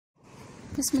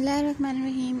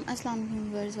Bismillahirrahmanirrahim. Assalamu alaikum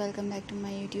viewers. Welcome back to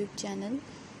my YouTube channel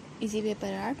Easy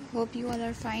Paper Art. Hope you all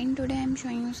are fine. Today I am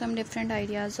showing you some different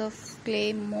ideas of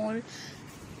clay mold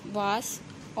vase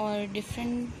or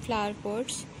different flower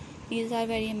pots. These are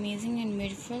very amazing and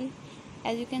beautiful.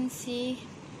 As you can see,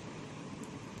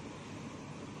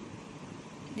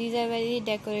 these are very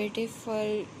decorative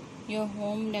for your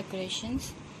home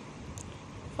decorations.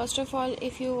 First of all,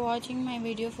 if you're watching my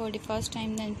video for the first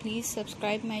time, then please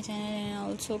subscribe my channel and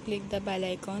also click the bell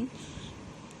icon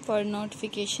for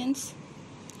notifications.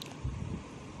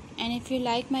 And if you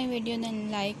like my video, then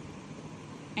like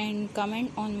and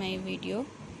comment on my video.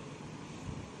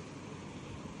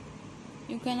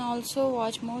 You can also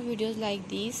watch more videos like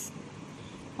these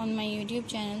on my YouTube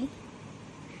channel,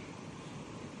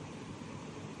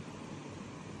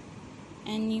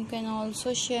 and you can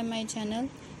also share my channel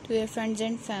to your friends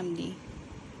and family.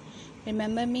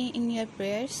 Remember me in your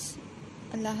prayers.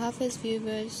 Allah Hafiz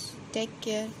viewers. Take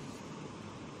care.